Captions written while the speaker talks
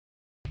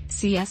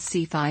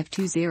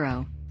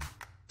CSC520.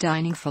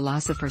 Dining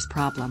Philosophers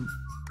Problem.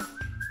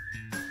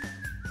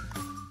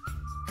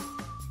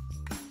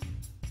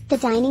 The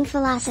dining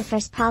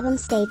philosopher's problem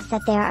states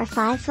that there are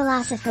 5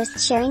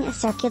 philosophers sharing a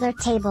circular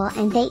table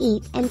and they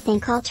eat and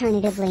think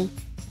alternatively.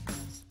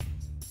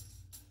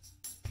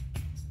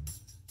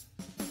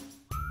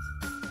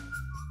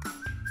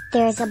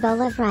 There is a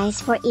bowl of rice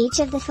for each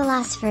of the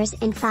philosophers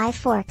and 5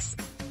 forks.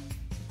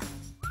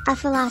 A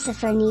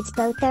philosopher needs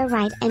both their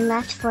right and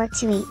left fork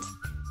to eat.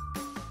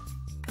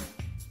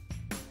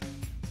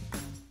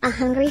 A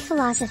hungry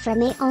philosopher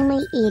may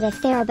only eat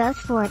if there are both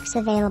forks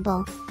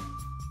available.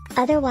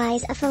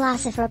 Otherwise, a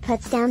philosopher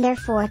puts down their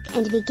fork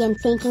and begin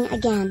thinking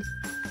again.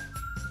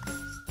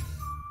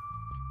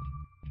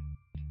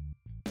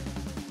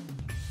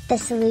 The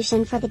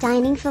solution for the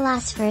dining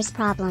philosopher's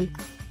problem.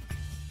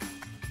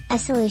 A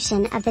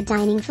solution of the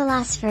dining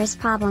philosopher's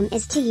problem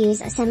is to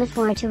use a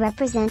semaphore to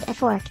represent a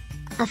fork.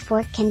 A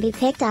fork can be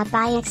picked up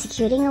by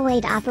executing a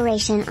wait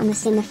operation on the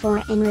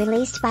semaphore and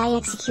released by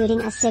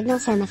executing a signal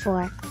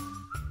semaphore.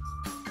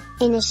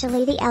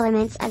 Initially, the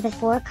elements of the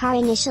fork are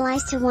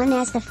initialized to 1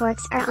 as the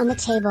forks are on the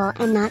table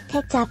and not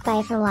picked up by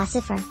a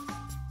philosopher.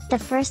 The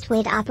first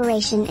wait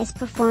operation is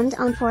performed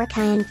on fork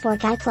I and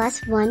fork I plus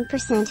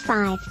 1%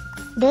 5.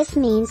 This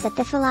means that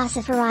the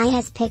philosopher I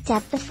has picked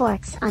up the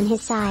forks on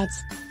his sides.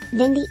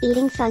 Then the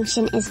eating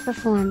function is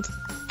performed.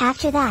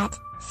 After that,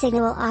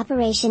 signal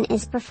operation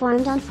is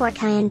performed on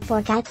fork I and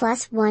fork I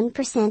plus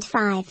 1%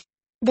 5.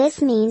 This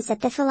means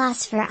that the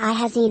philosopher I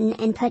has eaten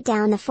and put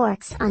down the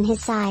forks on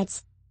his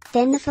sides.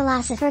 Then the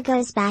philosopher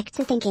goes back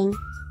to thinking.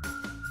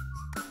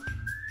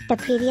 The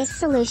previous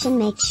solution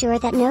makes sure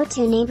that no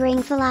 2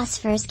 neighboring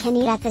philosophers can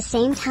eat at the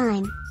same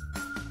time.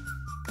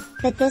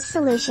 But this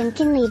solution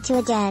can lead to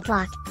a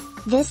deadlock.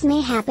 This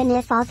may happen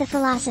if all the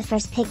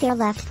philosophers pick their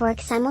left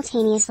fork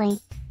simultaneously.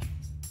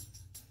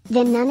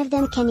 Then none of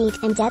them can eat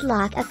and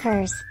deadlock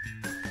occurs.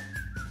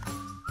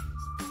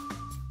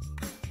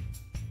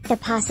 The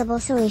possible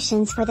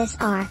solutions for this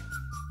are: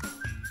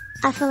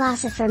 a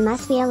philosopher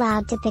must be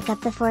allowed to pick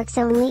up the forks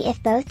only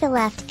if both the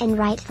left and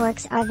right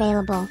forks are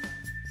available.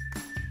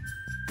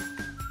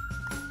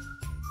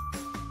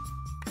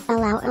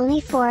 Allow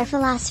only 4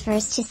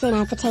 philosophers to sit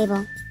at the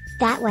table.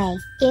 That way,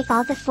 if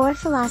all the 4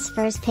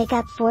 philosophers pick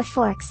up 4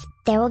 forks,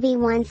 there will be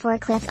 1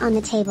 fork left on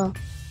the table.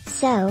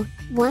 So,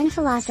 1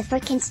 philosopher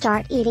can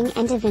start eating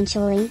and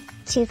eventually,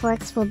 2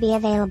 forks will be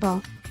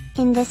available.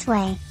 In this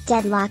way,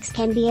 deadlocks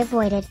can be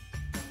avoided.